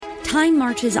Time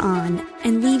marches on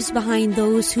and leaves behind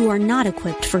those who are not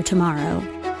equipped for tomorrow.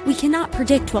 We cannot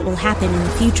predict what will happen in the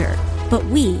future, but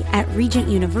we at Regent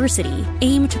University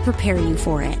aim to prepare you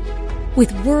for it.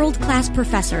 With world-class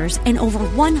professors and over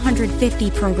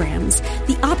 150 programs,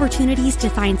 the opportunities to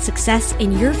find success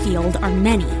in your field are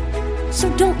many. So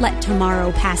don't let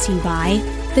tomorrow pass you by.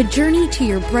 The journey to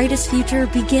your brightest future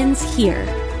begins here.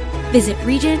 Visit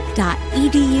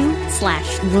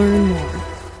regent.edu/learn more.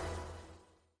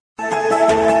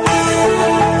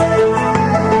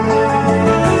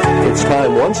 It's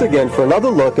time once again for another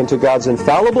look into God's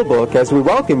infallible book as we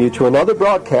welcome you to another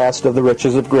broadcast of the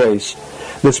Riches of Grace.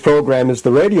 This program is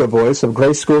the radio voice of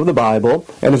Grace School of the Bible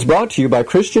and is brought to you by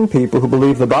Christian people who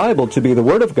believe the Bible to be the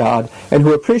Word of God and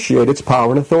who appreciate its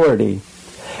power and authority.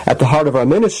 At the heart of our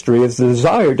ministry is the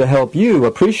desire to help you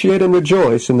appreciate and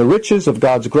rejoice in the riches of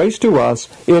God's grace to us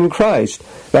in Christ.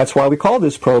 That's why we call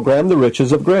this program the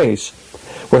Riches of Grace.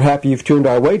 We're happy you've tuned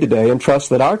our way today and trust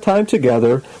that our time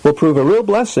together will prove a real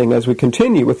blessing as we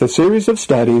continue with a series of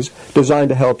studies designed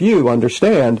to help you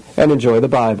understand and enjoy the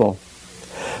Bible.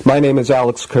 My name is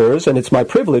Alex Kurz, and it's my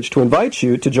privilege to invite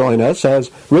you to join us as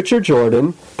Richard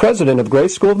Jordan, President of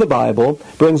Grace School of the Bible,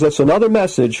 brings us another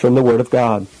message from the Word of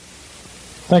God.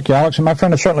 Thank you, Alex. And my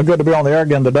friend, it's certainly good to be on the air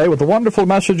again today with the wonderful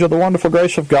message of the wonderful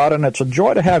grace of God, and it's a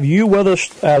joy to have you with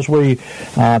us as we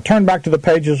turn back to the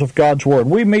pages of God's Word.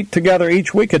 We meet together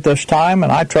each week at this time,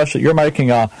 and I trust that you're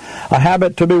making a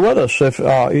habit to be with us.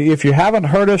 If you haven't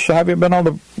heard us, haven't been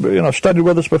on the studied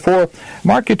with us before,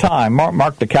 mark your time.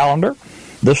 Mark the calendar,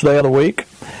 this day of the week.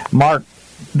 Mark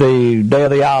the day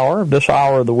of the hour, this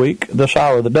hour of the week, this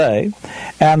hour of the day,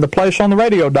 and the place on the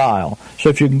radio dial. So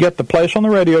if you can get the place on the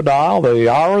radio dial, the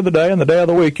hour of the day, and the day of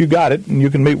the week, you got it, and you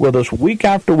can meet with us week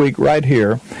after week right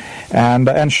here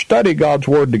and study God's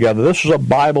Word together. This is a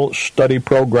Bible study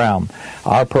program.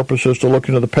 Our purpose is to look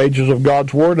into the pages of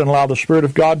God's Word and allow the Spirit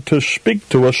of God to speak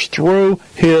to us through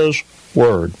His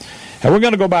Word. And we're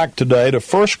going to go back today to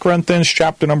 1 Corinthians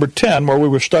chapter number 10, where we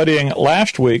were studying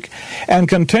last week, and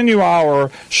continue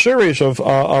our series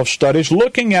of studies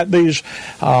looking at these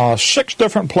 6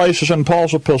 different places in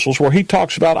Paul's epistles where he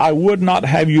talks about, I would not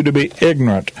have you to be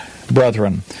ignorant,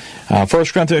 brethren. 1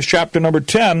 Corinthians chapter number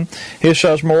 10, he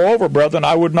says, moreover, brethren,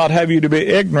 I would not have you to be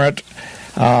ignorant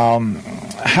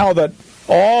how that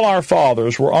all our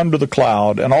fathers were under the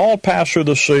cloud, and all passed through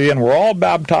the sea, and were all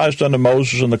baptized unto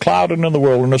Moses in the cloud and in the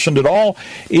wilderness, and did all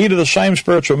eat of the same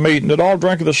spiritual meat, and did all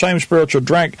drink of the same spiritual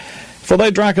drink. For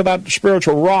they drank of that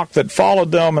spiritual rock that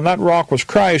followed them, and that rock was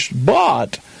Christ.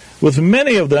 But with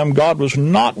many of them God was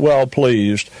not well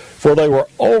pleased, for they were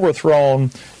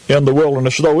overthrown in the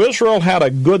wilderness. Though Israel had a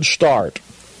good start,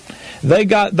 they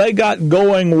got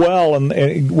going well,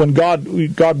 and when God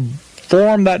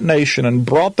formed that nation and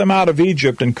brought them out of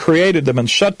Egypt and created them and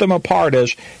set them apart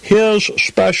as His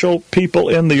special people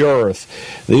in the earth.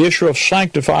 The issue of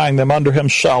sanctifying them unto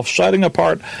Himself, setting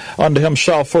apart unto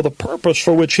Himself for the purpose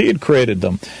for which He had created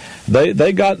them.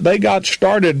 They got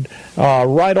started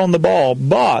right on the ball,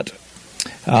 but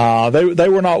they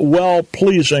were not well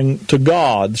pleasing to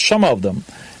God. Some of them.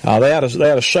 They had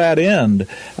a sad end.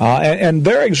 And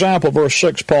their example, verse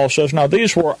 6, Paul says, now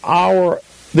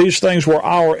these things were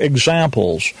our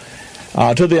examples,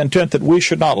 to the intent that we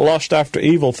should not lust after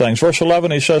evil things. Verse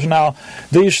 11, he says, now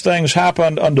these things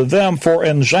happened unto them for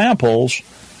examples,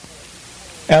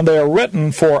 and they are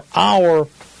written for our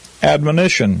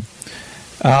admonition.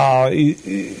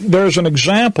 There's an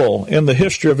example in the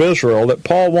history of Israel that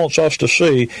Paul wants us to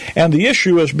see, and the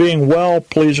issue is being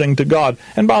well-pleasing to God.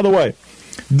 And by the way,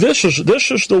 this is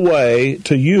the way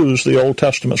to use the Old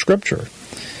Testament Scripture.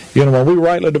 When we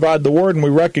rightly divide the Word and we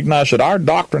recognize that our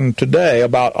doctrine today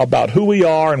about who we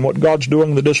are and what God's doing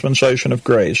in the dispensation of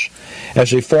grace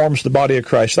as He forms the body of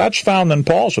Christ, that's found in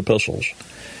Paul's epistles.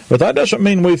 But that doesn't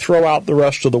mean we throw out the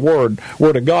rest of the Word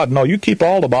of God. No, you keep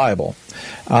all the Bible.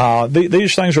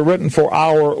 These things are written for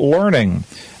our learning,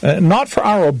 not for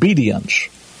our obedience,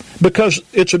 because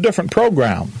it's a different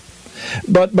program.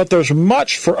 But there's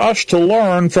much for us to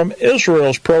learn from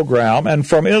Israel's program and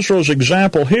from Israel's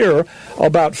example here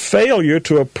about failure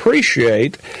to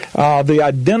appreciate the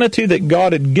identity that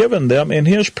God had given them in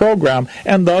His program,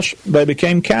 and thus they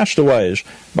became castaways.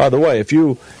 By the way, if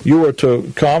you were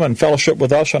to come and fellowship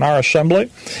with us in our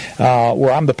assembly,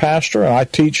 where I'm the pastor and I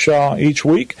teach each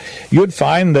week, you'd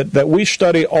find that we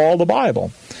study all the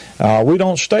Bible. We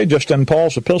don't stay just in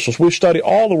Paul's epistles. We study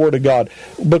all the Word of God,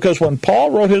 because when Paul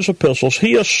wrote his epistles,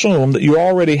 he assumed that you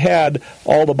already had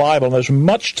all the Bible. And there's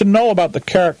much to know about the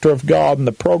character of God and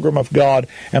the program of God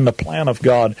and the plan of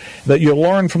God that you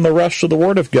learn from the rest of the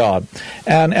Word of God.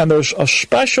 And there's a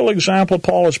special example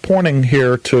Paul is pointing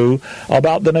here to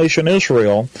about the nation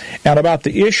Israel and about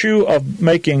the issue of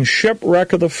making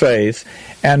shipwreck of the faith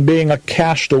and being a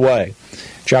castaway.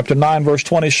 Chapter 9, verse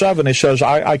 27, he says,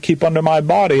 I keep under my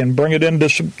body and bring it into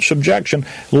subjection,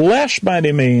 lest by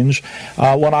any means,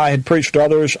 when I had preached to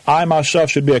others, I myself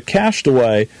should be a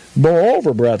castaway.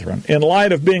 Moreover, brethren, in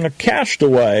light of being a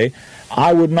castaway,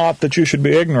 I would not that you should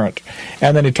be ignorant.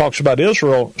 And then he talks about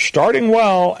Israel starting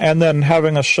well and then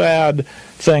having a sad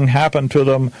thing happen to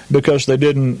them because they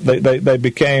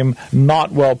became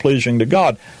not well-pleasing to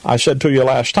God. I said to you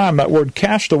last time, that word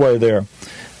castaway there,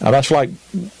 that's like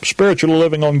spiritually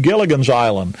living on Gilligan's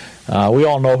Island. We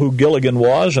all know who Gilligan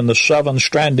was and the 7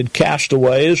 stranded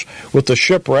castaways with the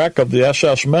shipwreck of the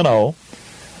SS Minnow.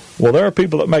 Well, there are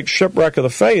people that make shipwreck of the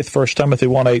faith, 1 Timothy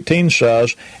 1:18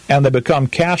 says, and they become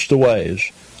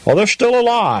castaways. Well, they're still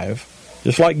alive,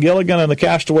 just like Gilligan and the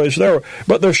castaways there,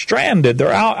 but they're stranded.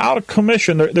 They're out of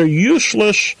commission. They're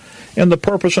useless in the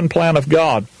purpose and plan of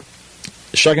God.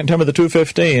 2 Timothy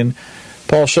 2:15,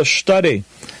 Paul says, study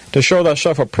to show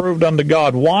thyself approved unto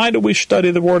God. Why do we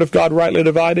study the Word of God rightly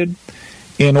divided?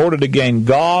 In order to gain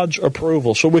God's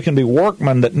approval, so we can be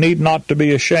workmen that need not to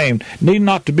be ashamed, need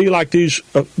not to be like these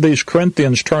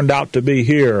Corinthians turned out to be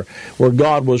here, where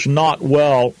God was not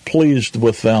well pleased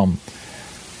with them.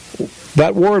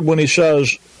 That word, when he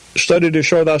says, study to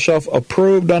show thyself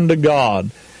approved unto God,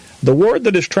 the word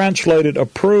that is translated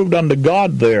approved unto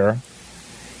God there,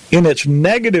 in its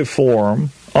negative form,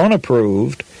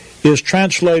 unapproved, is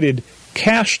translated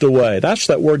castaway. That's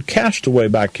that word castaway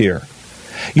back here.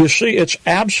 You see, it's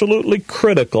absolutely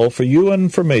critical for you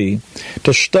and for me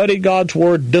to study God's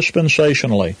Word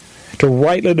dispensationally, to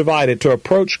rightly divide it, to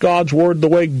approach God's Word the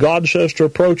way God says to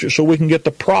approach it so we can get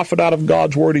the profit out of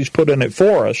God's Word He's put in it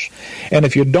for us. And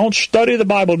if you don't study the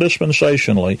Bible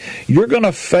dispensationally, you're going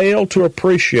to fail to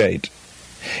appreciate,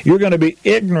 you're going to be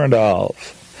ignorant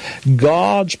of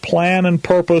God's plan and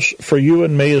purpose for you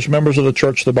and me as members of the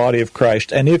church, the body of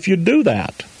Christ. And if you do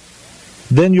that,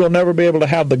 then you'll never be able to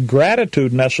have the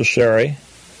gratitude necessary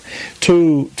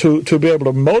to be able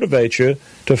to motivate you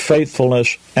to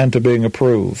faithfulness and to being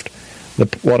approved.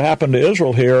 What happened to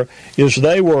Israel here is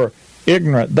they were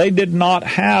ignorant. They did not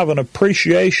have an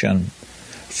appreciation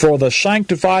for the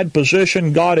sanctified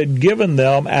position God had given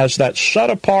them as that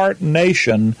set-apart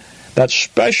nation, that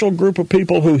special group of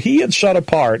people who He had set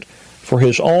apart for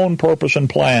His own purpose and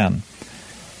plan.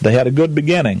 They had a good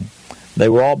beginning. They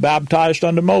were all baptized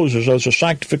unto Moses as a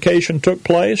sanctification took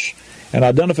place, an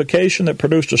identification that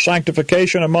produced a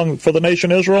sanctification for the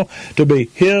nation Israel to be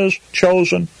His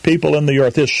chosen people in the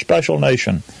earth, His special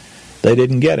nation. They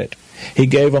didn't get it. He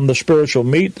gave them the spiritual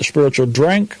meat, the spiritual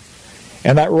drink,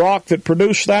 and that rock that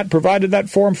produced that, provided that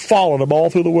for them, followed them all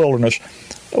through the wilderness.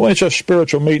 When it's just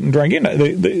spiritual meat and drink,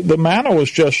 the manna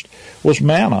was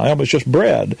manna. It was just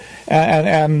bread,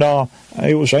 and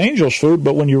it was angels' food.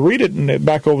 But when you read it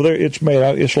back over there,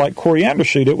 it's like coriander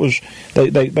seed. It was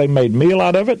they made meal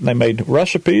out of it, and they made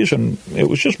recipes, and it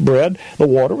was just bread. The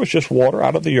water was just water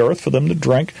out of the earth for them to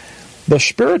drink. The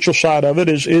spiritual side of it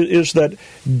is the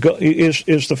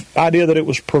idea that it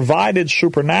was provided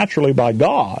supernaturally by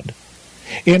God.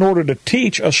 In order to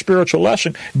teach a spiritual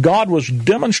lesson, God was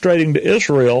demonstrating to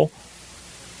Israel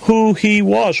who He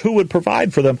was, who would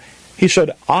provide for them. He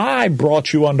said, I bore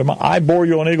you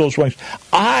on eagle's wings.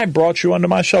 I brought you unto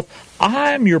myself.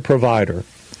 I'm your provider.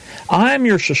 I'm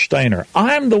your sustainer.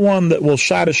 I'm the one that will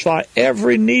satisfy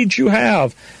every need you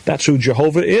have. That's who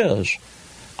Jehovah is.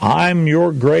 I'm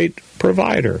your great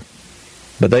provider.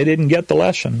 But they didn't get the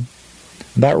lesson.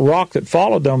 That rock that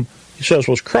followed them, he says,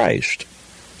 was Christ.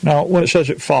 Now, when it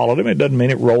says it followed him, it doesn't mean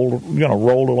it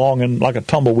rolled along in like a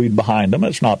tumbleweed behind him.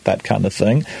 It's not that kind of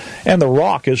thing. And the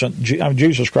rock isn't,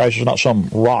 Jesus Christ is not some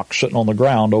rock sitting on the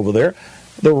ground over there.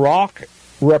 The rock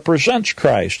represents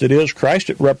Christ. It is Christ.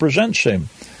 It represents Him.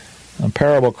 In the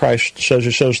parable, Christ says,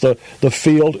 the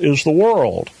field is the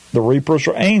world. The reapers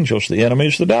are angels. The enemy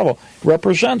is the devil. It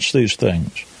represents these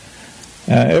things.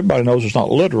 Everybody knows it's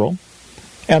not literal.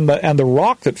 And the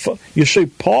rock that, you see,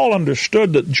 Paul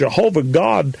understood that Jehovah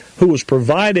God, who was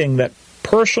providing that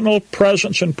personal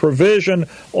presence and provision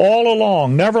all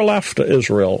along, never left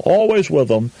Israel, always with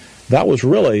them, that was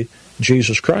really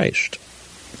Jesus Christ.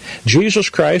 Jesus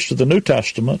Christ of the New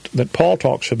Testament that Paul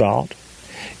talks about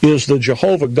is the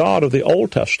Jehovah God of the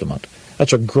Old Testament.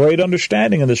 That's a great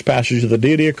understanding in this passage of the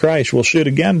deity of Christ. We'll see it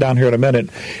again down here in a minute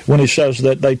when he says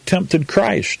that they tempted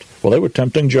Christ. Well, they were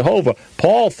tempting Jehovah.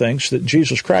 Paul thinks that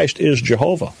Jesus Christ is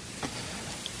Jehovah.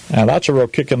 Now, that's a real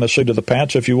kick in the seat of the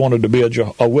pants if you wanted to be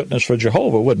a witness for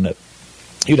Jehovah, wouldn't it?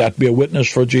 You'd have to be a witness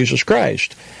for Jesus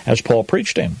Christ, as Paul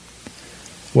preached him.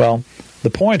 Well,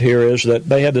 the point here is that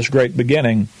they had this great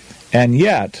beginning, and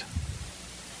yet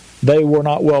they were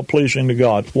not well-pleasing to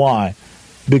God. Why?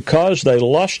 Because they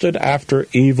lusted after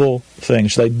evil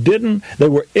things. They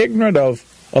were ignorant of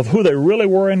who they really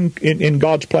were in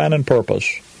God's plan and purpose.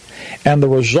 And the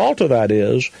result of that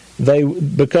is,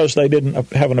 because they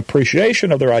didn't have an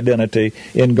appreciation of their identity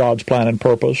in God's plan and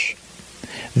purpose,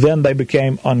 then they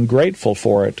became ungrateful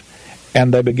for it,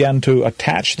 and they began to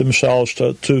attach themselves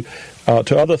to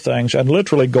other things and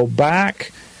literally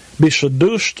be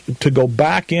seduced to go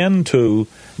back into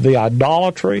the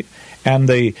idolatry and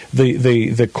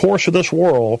the course of this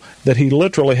world that he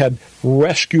literally had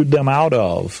rescued them out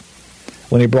of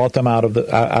when he brought them out of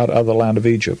the land of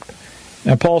Egypt.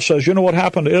 And Paul says, you know what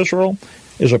happened to Israel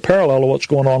is a parallel to what's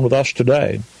going on with us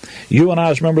today. You and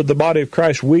I, as members of the body of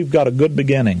Christ, we've got a good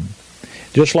beginning.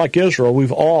 Just like Israel,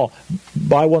 we've all,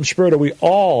 by one Spirit, are we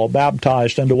all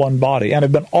baptized into one body, and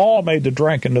have been all made to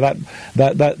drink into that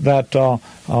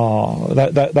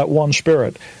one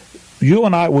Spirit. You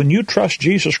and I, when you trust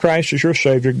Jesus Christ as your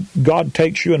Savior, God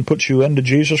takes you and puts you into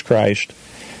Jesus Christ.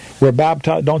 We're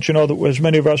baptized. Don't you know that as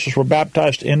many of us as were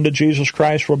baptized into Jesus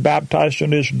Christ, we're baptized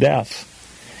into His death.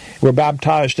 We're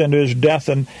baptized into His death,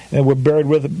 and we're buried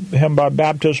with Him by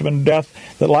baptism and death,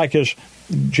 that like as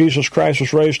Jesus Christ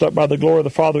was raised up by the glory of the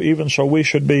Father, even so we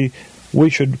should be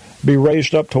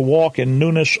raised up to walk in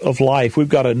newness of life. We've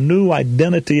got a new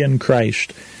identity in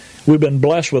Christ. We've been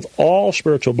blessed with all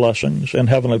spiritual blessings in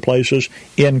heavenly places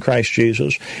in Christ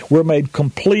Jesus. We're made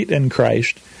complete in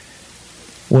Christ.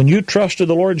 When you trusted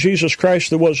the Lord Jesus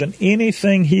Christ, there wasn't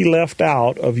anything He left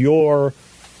out of your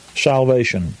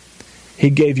salvation. He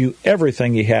gave you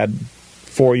everything He had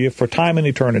for you for time and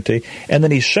eternity, and then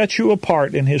He set you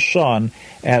apart in His Son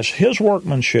as His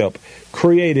workmanship,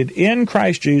 created in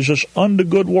Christ Jesus unto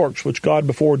good works, which God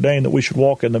before ordained that we should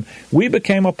walk in them. We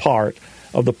became a part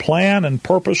of the plan and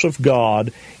purpose of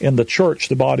God in the church,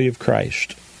 the body of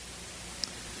Christ.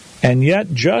 And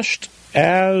yet, just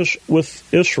as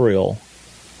with Israel,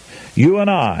 you and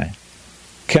I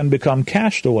can become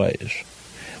castaways.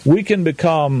 We can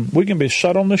be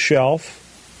set on the shelf,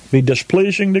 be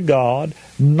displeasing to God,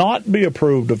 not be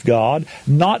approved of God,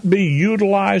 not be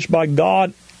utilized by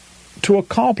God to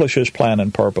accomplish His plan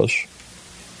and purpose.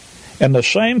 And the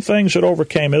same things that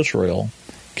overcame Israel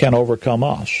can overcome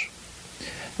us.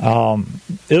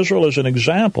 Israel is an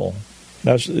example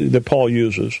that Paul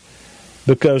uses,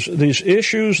 because these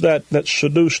issues that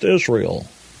seduced Israel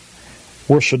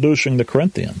were seducing the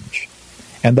Corinthians,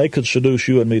 and they could seduce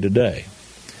you and me today.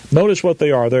 Notice what they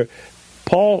are.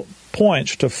 Paul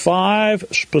points to 5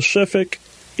 specific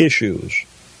issues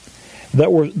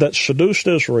that seduced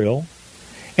Israel,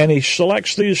 and he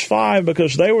selects these 5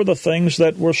 because they were the things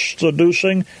that were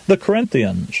seducing the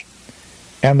Corinthians.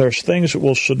 And there's things that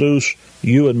will seduce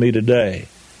you and me today,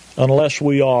 unless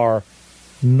we are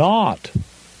not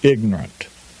ignorant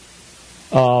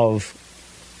of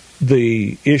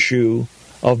the issue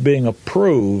of being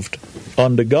approved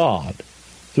unto God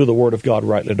through the Word of God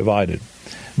rightly divided.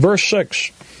 Verse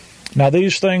 6. Now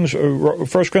these things, 1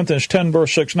 Corinthians 10,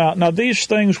 verse 6, now these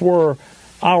things were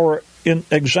our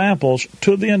examples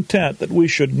to the intent that we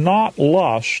should not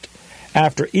lust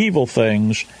after evil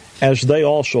things as they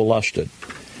also lusted.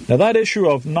 Now that issue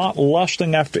of not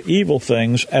lusting after evil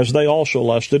things as they also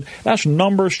lusted, that's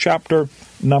Numbers chapter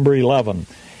number 11.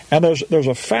 And there's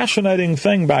a fascinating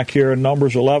thing back here in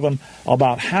Numbers 11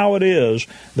 about how it is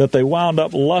that they wound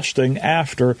up lusting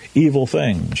after evil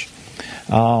things.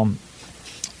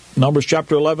 Numbers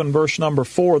chapter 11, verse number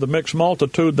 4, the mixed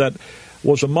multitude that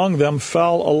was among them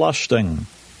fell a-lusting.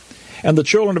 And the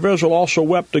children of Israel also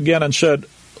wept again and said,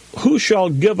 Who shall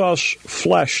give us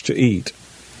flesh to eat?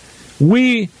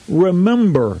 We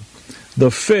remember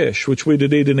the fish which we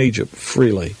did eat in Egypt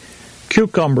freely,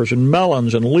 cucumbers and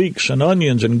melons and leeks and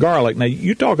onions and garlic. Now,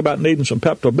 you talk about needing some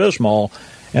Pepto-Bismol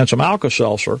and some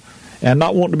Alka-Seltzer and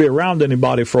not wanting to be around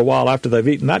anybody for a while after they've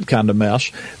eaten that kind of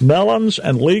mess. Melons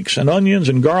and leeks and onions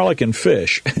and garlic and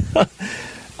fish.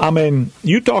 I mean,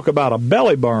 you talk about a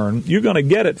belly burn, you're going to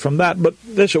get it from that. But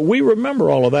listen, we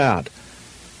remember all of that.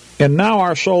 And now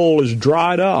our soul is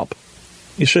dried up.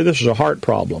 You see, this is a heart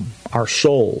problem, our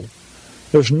soul.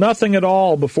 There's nothing at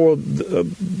all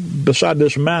beside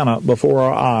this manna before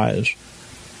our eyes.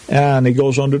 And he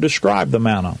goes on to describe the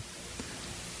manna.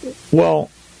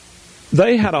 Well,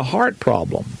 they had a heart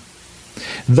problem.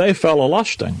 They fell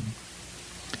a-lusting.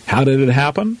 How did it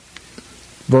happen?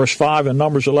 Verse 5 in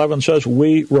Numbers 11 says,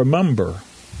 we remember.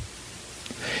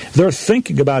 They're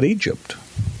thinking about Egypt.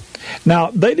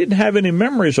 Now, they didn't have any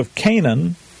memories of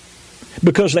Canaan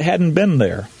because they hadn't been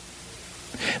there.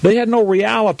 They had no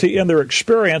reality in their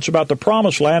experience about the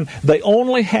Promised Land. They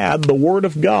only had the Word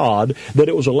of God that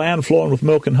it was a land flowing with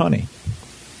milk and honey.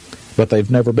 But they've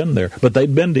never been there. But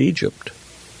they'd been to Egypt.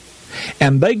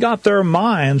 And they got their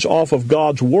minds off of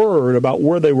God's Word about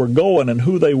where they were going and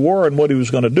who they were and what He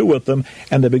was going to do with them,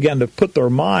 and they began to put their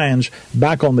minds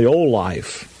back on the old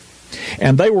life.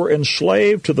 And they were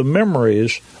enslaved to the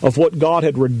memories of what God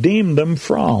had redeemed them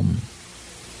from.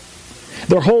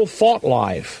 Their whole thought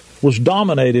life was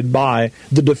dominated by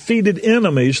the defeated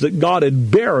enemies that God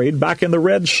had buried back in the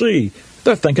Red Sea.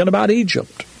 They're thinking about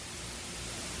Egypt.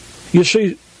 You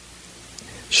see,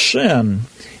 sin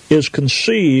is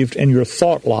conceived in your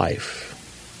thought life.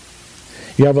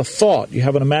 You have a thought, you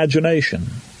have an imagination.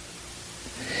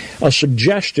 A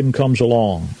suggestion comes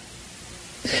along.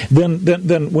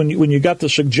 Then when you got the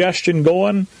suggestion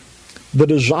going, the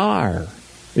desire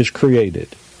is created.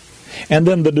 And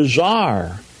then the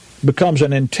desire becomes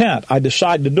an intent. I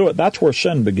decide to do it. That's where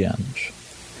sin begins.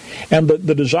 And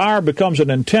the desire becomes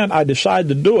an intent. I decide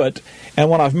to do it. And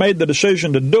when I've made the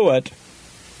decision to do it,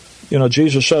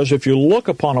 Jesus says, if you look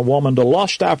upon a woman to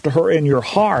lust after her in your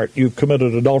heart, you've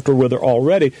committed adultery with her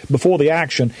already. Before the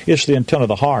action, it's the intent of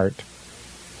the heart.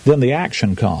 Then the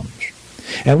action comes.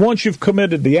 And once you've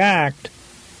committed the act,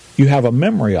 you have a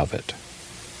memory of it.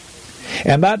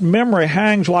 And that memory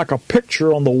hangs like a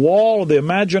picture on the wall of the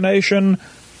imagination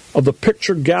of the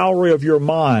picture gallery of your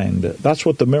mind. That's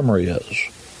what the memory is.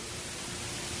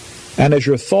 And as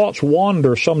your thoughts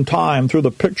wander sometime through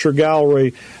the picture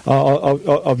gallery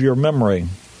of your memory,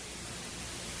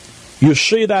 you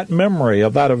see that memory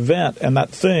of that event and that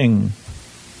thing,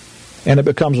 and it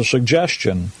becomes a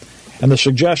suggestion. And the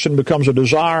suggestion becomes a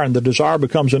desire, and the desire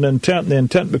becomes an intent, and the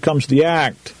intent becomes the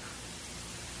act.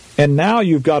 And now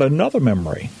you've got another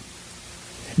memory.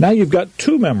 Now you've got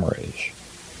two memories.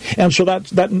 And so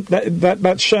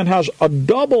that sin has a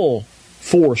double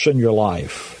force in your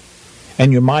life.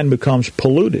 And your mind becomes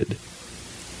polluted.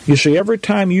 You see, every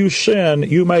time you sin,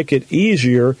 you make it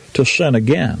easier to sin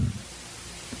again.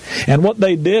 And what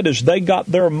they did is they got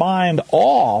their mind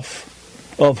off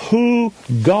of who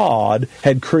God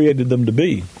had created them to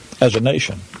be as a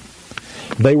nation.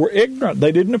 They were ignorant.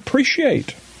 They didn't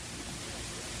appreciate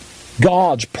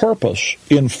God's purpose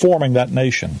in forming that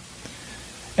nation.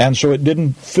 And so it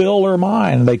didn't fill their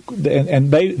mind.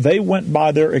 They went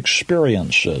by their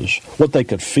experiences, what they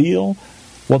could feel,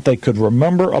 what they could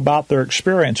remember about their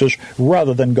experiences,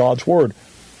 rather than God's Word.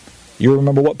 You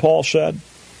remember what Paul said?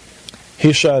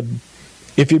 He said,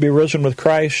 if you be risen with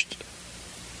Christ,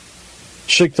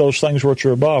 seek those things which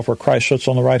are above, where Christ sits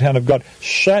on the right hand of God.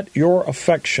 Set your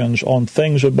affections on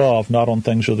things above, not on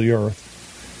things of the earth.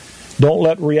 Don't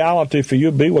let reality for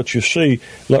you be what you see.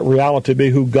 Let reality be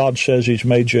who God says He's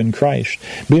made you in Christ.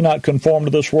 Be not conformed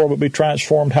to this world, but be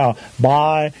transformed how?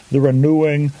 By the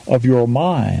renewing of your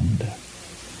mind.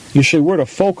 You see, we're to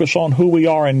focus on who we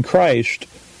are in Christ,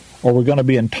 or we're going to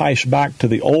be enticed back to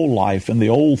the old life and the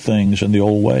old things and the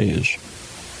old ways.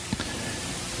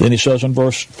 Then he says in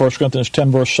 1 Corinthians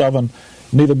 10, verse 7,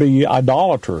 neither be ye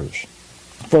idolaters.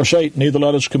 Verse 8, neither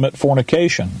let us commit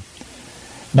fornication.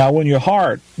 Now, when your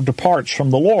heart departs from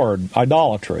the Lord,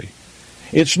 idolatry,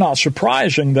 it's not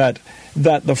surprising that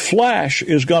the flesh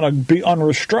is going to be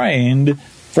unrestrained,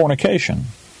 fornication.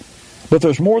 But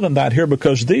there's more than that here,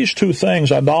 because these two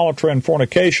things, idolatry and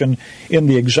fornication, in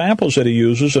the examples that he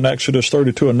uses in Exodus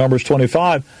 32 and Numbers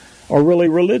 25, are really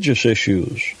religious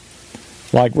issues.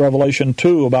 Like Revelation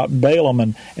 2 about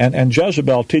Balaam and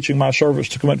Jezebel teaching my servants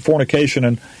to commit fornication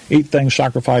and eat things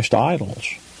sacrificed to idols.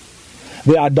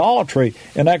 The idolatry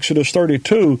in Exodus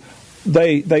 32,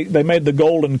 they made the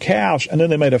golden calves, and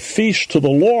then they made a feast to the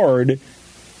Lord,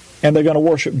 and they're going to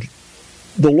worship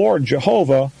the Lord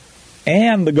Jehovah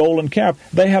and the golden calf.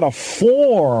 They had a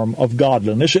form of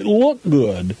godliness. It looked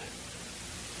good,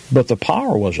 but the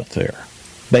power wasn't there.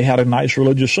 They had a nice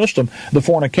religious system. The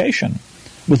fornication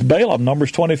with Balaam,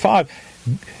 Numbers 25.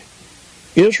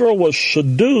 Israel was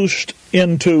seduced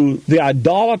into the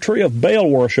idolatry of Baal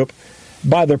worship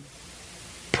by the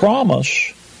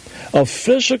promise of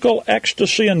physical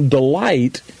ecstasy and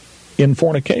delight in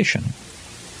fornication.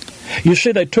 You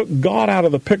see, they took God out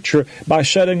of the picture by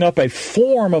setting up a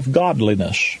form of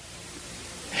godliness.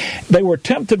 They were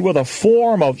tempted with a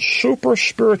form of super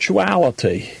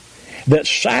spirituality that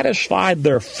satisfied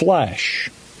their flesh.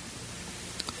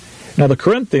 Now, the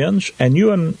Corinthians, and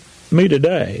you and me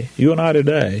today, you and I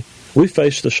today, we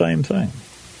face the same thing.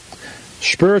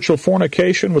 Spiritual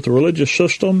fornication with the religious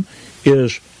system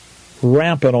is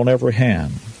rampant on every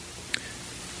hand.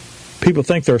 People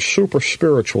think they're super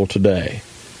spiritual today,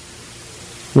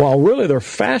 while really they're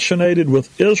fascinated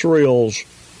with Israel's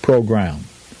program.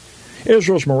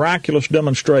 Israel's miraculous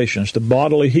demonstrations, the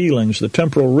bodily healings, the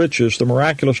temporal riches, the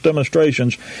miraculous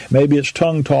demonstrations, maybe it's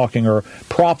tongue-talking or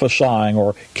prophesying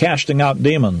or casting out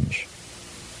demons.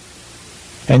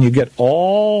 And you get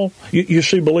you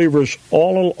see believers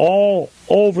all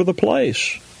over the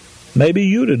place, maybe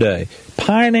you today,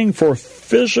 pining for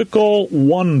physical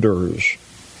wonders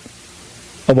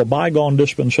of a bygone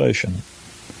dispensation,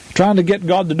 trying to get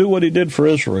God to do what he did for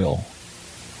Israel,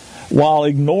 while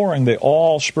ignoring the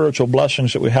all-spiritual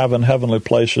blessings that we have in heavenly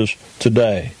places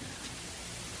today.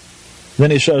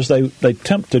 Then he says they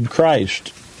tempted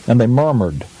Christ and they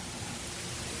murmured.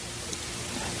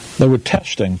 They were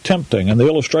tempting, and the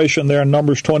illustration there in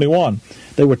Numbers 21,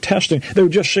 they were testing, they were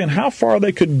just seeing how far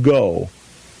they could go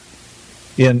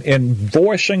in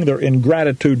voicing their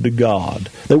ingratitude to God.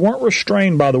 They weren't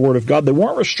restrained by the Word of God. They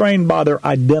weren't restrained by their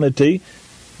identity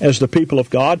as the people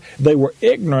of God. They were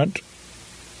ignorant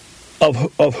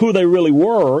of who they really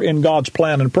were in God's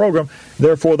plan and program.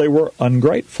 Therefore, they were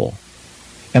ungrateful.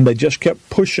 And they just kept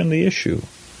pushing the issue,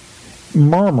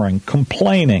 murmuring,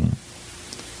 complaining.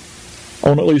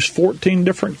 On at least 14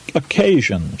 different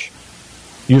occasions,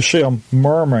 you see them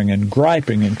murmuring and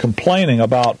griping and complaining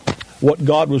about what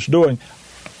God was doing,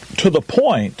 to the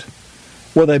point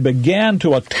where they began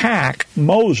to attack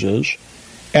Moses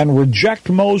and reject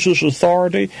Moses'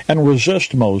 authority and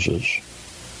resist Moses.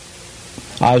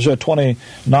 Isaiah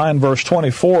 29 verse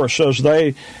 24 says,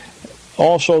 they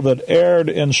also that erred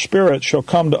in spirit shall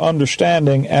come to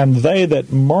understanding, and they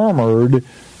that murmured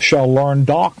shall learn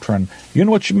doctrine. You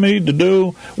know what you need to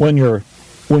do when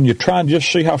you try and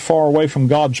just see how far away from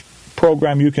God's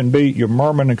program you can be? You're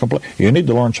murmuring and complaining. You need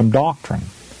to learn some doctrine.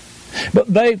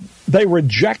 But they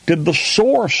rejected the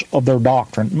source of their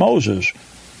doctrine, Moses.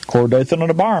 Korah, Dathan,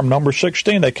 and Abiram, number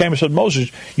 16. They came and said, Moses,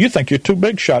 you think you're too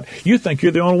big shot. You think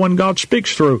you're the only one God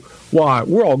speaks through. Why?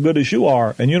 We're all good as you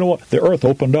are. And you know what? The earth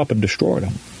opened up and destroyed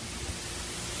them.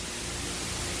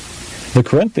 The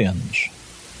Corinthians,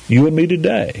 you and me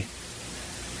today,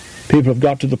 people have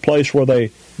got to the place where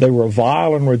they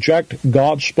revile and reject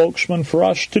God's spokesman for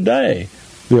us today.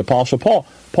 The Apostle Paul.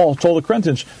 Paul told the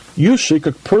Corinthians, you seek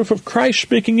a proof of Christ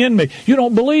speaking in me. You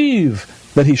don't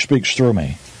believe that he speaks through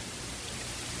me.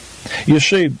 You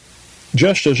see,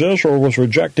 just as Israel was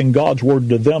rejecting God's word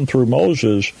to them through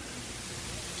Moses,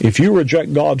 if you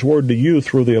reject God's word to you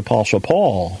through the Apostle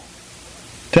Paul,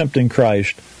 tempting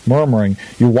Christ, murmuring,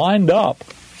 you wind up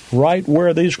right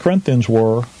where these Corinthians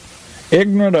were,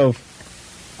 ignorant of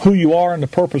who you are in the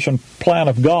purpose and plan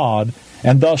of God,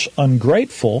 and thus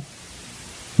ungrateful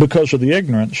because of the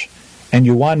ignorance, and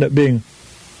you wind up being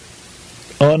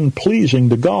unpleasing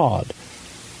to God.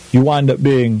 You wind up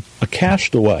being a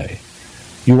castaway.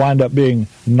 You wind up being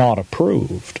not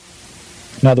approved.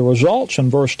 Now the results in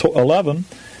verse 11,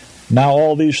 now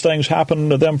all these things happen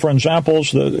to them for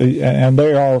examples, and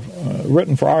they are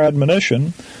written for our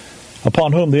admonition,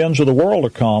 upon whom the ends of the world are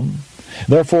come.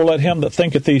 Therefore let him that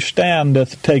thinketh he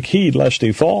standeth take heed lest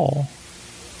he fall.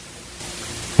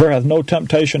 There hath no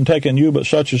temptation taken you but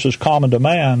such as is common to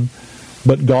man,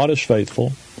 but God is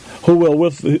faithful, who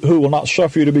will not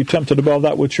suffer you to be tempted above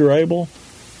that which you're able,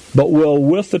 but will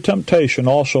with the temptation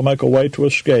also make a way to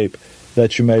escape,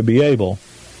 that you may be able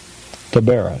to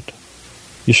bear it.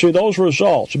 You see, those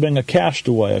results of being a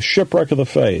castaway, a shipwreck of the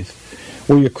faith,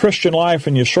 where your Christian life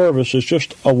and your service is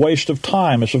just a waste of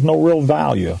time, it's of no real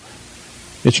value,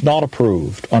 it's not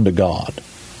approved unto God.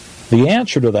 The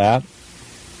answer to that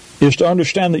is to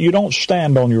understand that you don't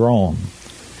stand on your own.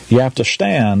 You have to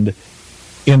stand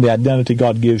in the identity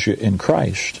God gives you in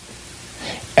Christ.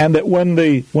 And that when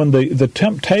the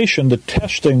temptation, the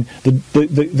testing,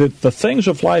 the things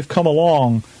of life come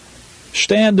along,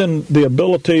 stand in the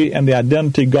ability and the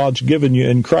identity God's given you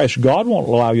in Christ. God won't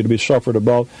allow you to be tempted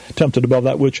above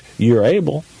that which you're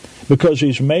able, because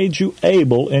he's made you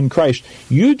able in Christ.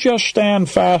 You just stand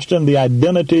fast in the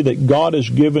identity that God has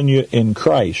given you in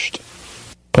Christ.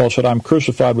 Paul said, I'm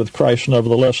crucified with Christ,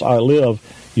 nevertheless I live,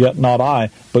 yet not I,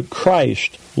 but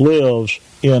Christ lives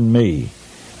in me.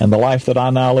 And the life that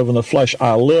I now live in the flesh,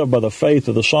 I live by the faith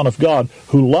of the Son of God,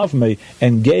 who loved me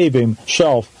and gave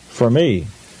himself for me.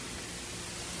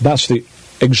 That's the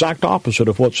exact opposite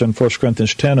of what's in 1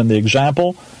 Corinthians 10, and the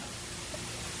example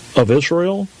of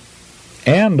Israel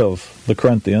and of the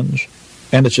Corinthians,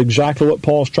 and it's exactly what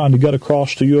Paul's trying to get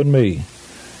across to you and me.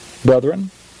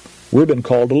 Brethren, we've been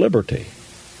called to liberty.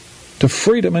 to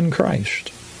freedom in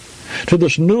Christ, to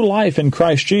this new life in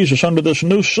Christ Jesus under this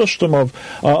new system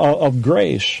of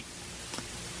grace.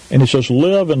 And he says,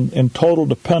 live in total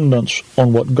dependence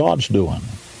on what God's doing.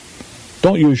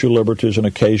 Don't use your liberty as an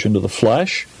occasion to the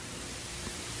flesh.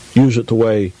 Use it the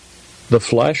way the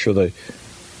flesh or the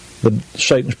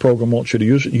Satan's program wants you to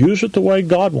use it. Use it the way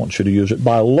God wants you to use it,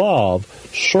 by love,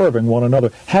 serving one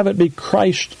another. Have it be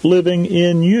Christ living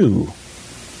in you,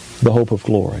 the hope of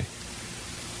glory.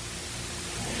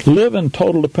 Live in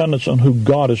total dependence on who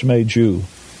God has made you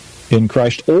in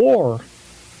Christ, or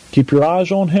keep your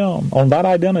eyes on Him, on that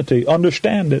identity.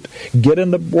 Understand it. Get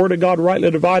in the Word of God rightly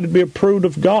divided. Be approved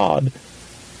of God.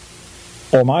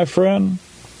 Or, my friend,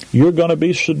 you're going to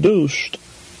be seduced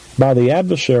by the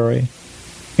adversary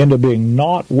into being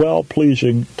not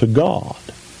well-pleasing to God.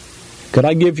 Could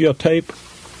I give you a tape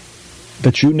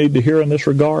that you need to hear in this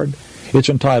regard? It's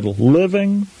entitled,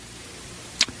 Living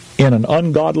in an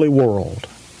Ungodly World.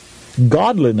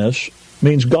 Godliness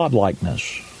means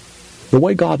godlikeness, the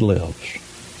way God lives.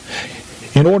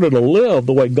 In order to live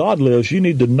the way God lives, you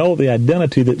need to know the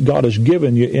identity that God has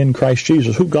given you in Christ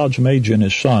Jesus, who God's made you in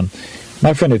His Son.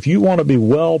 My friend, if you want to be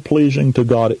well-pleasing to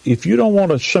God, if you don't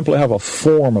want to simply have a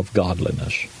form of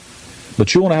godliness,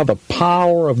 but you want to have the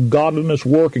power of godliness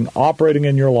working, operating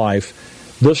in your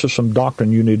life, this is some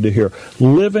doctrine you need to hear.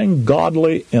 Living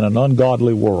godly in an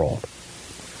ungodly world.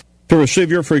 To receive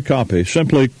your free copy,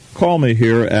 simply call me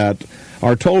here at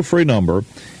our toll-free number,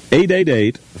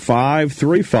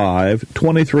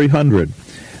 888-535-2300.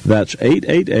 That's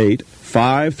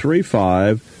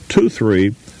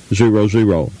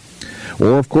 888-535-2300.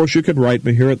 Or, of course, you can write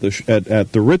me here at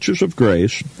the Riches of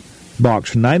Grace,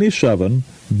 Box 97,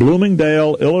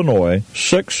 Bloomingdale, Illinois,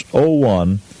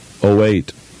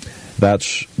 60108.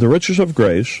 That's the Riches of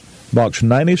Grace, Box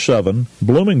 97,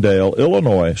 Bloomingdale,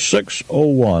 Illinois,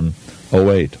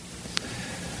 60108.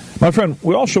 My friend,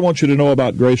 we also want you to know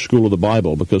about Grace School of the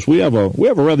Bible, because we have a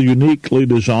rather uniquely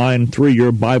designed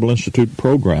 3-year Bible Institute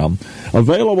program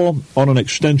available on an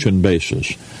extension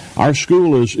basis. Our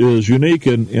school is unique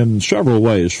in several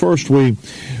ways. First, we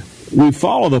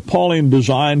follow the Pauline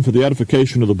design for the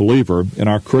edification of the believer in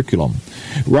our curriculum.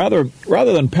 Rather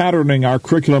than patterning our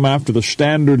curriculum after the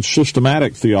standard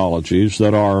systematic theologies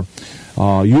that are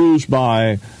used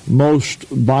by most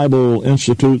Bible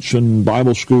institutes and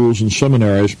Bible schools and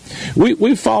seminaries,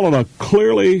 we followed a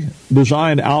clearly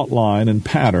designed outline and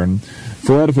pattern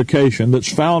for edification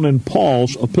that's found in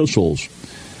Paul's epistles.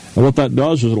 And what that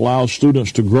does is it allows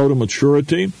students to grow to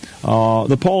maturity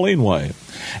the Pauline way,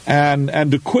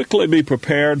 and to quickly be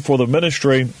prepared for the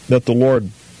ministry that the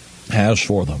Lord has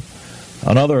for them.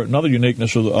 Another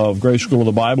uniqueness of Grace School of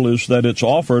the Bible is that it's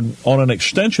offered on an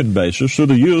extension basis through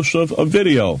the use of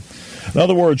video. In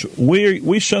other words,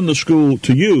 we send the school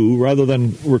to you rather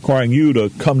than requiring you to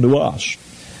come to us.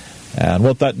 And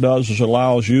what that does is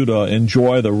allows you to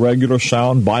enjoy the regular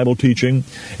sound Bible teaching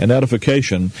and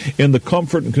edification in the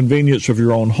comfort and convenience of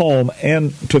your own home,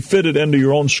 and to fit it into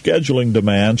your own scheduling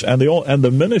demands and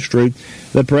the ministry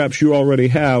that perhaps you already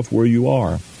have where you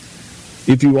are.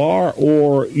 If you are,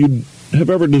 or you have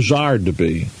ever desired to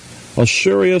be, a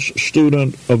serious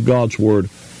student of God's Word,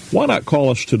 why not call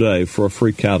us today for a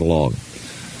free catalog?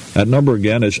 That number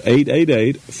again is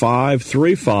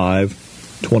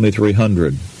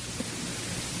 888-535-2300.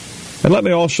 And let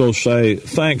me also say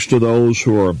thanks to those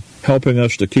who are helping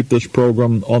us to keep this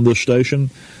program on this station.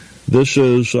 This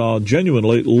is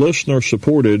genuinely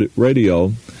listener-supported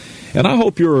radio, and I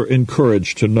hope you're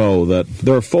encouraged to know that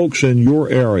there are folks in your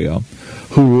area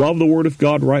who love the Word of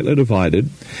God rightly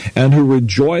divided, and who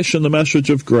rejoice in the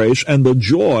message of grace and the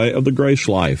joy of the grace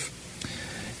life.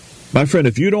 My friend,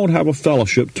 if you don't have a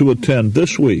fellowship to attend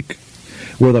this week,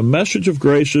 where the message of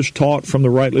grace is taught from the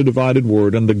rightly divided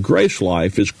Word and the grace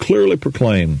life is clearly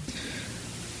proclaimed,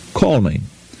 call me,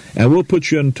 and we'll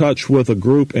put you in touch with a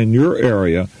group in your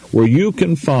area where you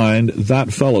can find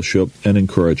that fellowship and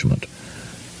encouragement.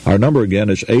 Our number again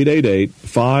is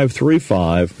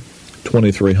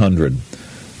 888-535-2300.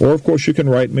 Or, of course, you can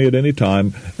write me at any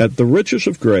time at the Riches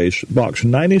of Grace, Box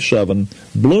 97,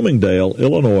 Bloomingdale,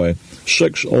 Illinois,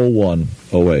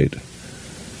 60108.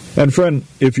 And friend,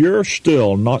 if you're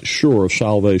still not sure of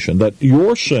salvation, that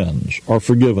your sins are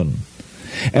forgiven,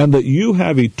 and that you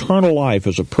have eternal life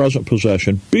as a present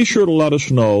possession, be sure to let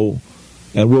us know,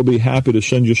 and we'll be happy to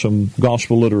send you some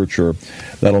gospel literature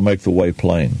that'll make the way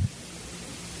plain.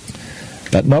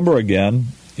 That number again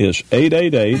is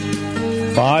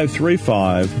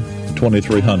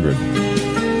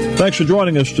 888-535-2300. Thanks for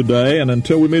joining us today, and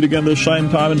until we meet again this same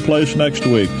time and place next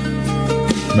week,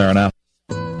 Maranatha.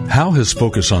 How has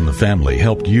Focus on the Family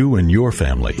helped you and your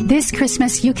family? This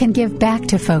Christmas, you can give back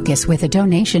to Focus with a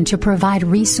donation to provide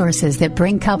resources that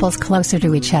bring couples closer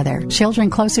to each other, children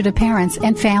closer to parents,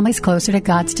 and families closer to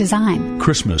God's design.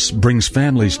 Christmas brings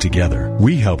families together.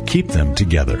 We help keep them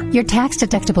together. Your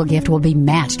tax-deductible gift will be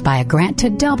matched by a grant to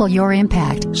double your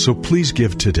impact. So please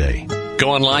give today. Go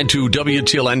online to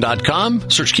WTLN.com,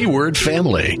 search keyword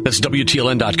family. That's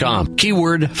WTLN.com,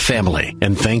 keyword family,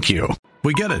 and thank you.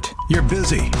 We get it. You're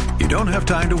busy. You don't have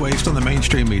time to waste on the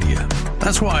mainstream media.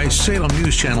 That's why Salem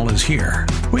News Channel is here.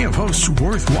 We have hosts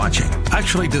worth watching,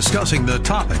 actually discussing the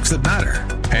topics that matter.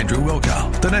 Andrew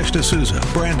Wilkow, Dinesh D'Souza,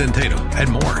 Brandon Tatum,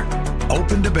 and more.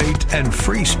 Open debate and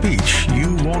free speech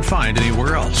you won't find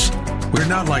anywhere else. We're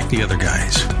not like the other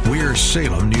guys. We're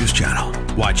Salem News Channel.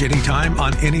 Watch anytime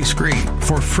on any screen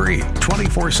for free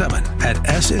 24/7 at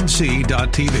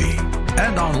snc.tv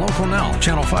and on Local Now,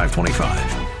 Channel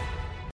 525.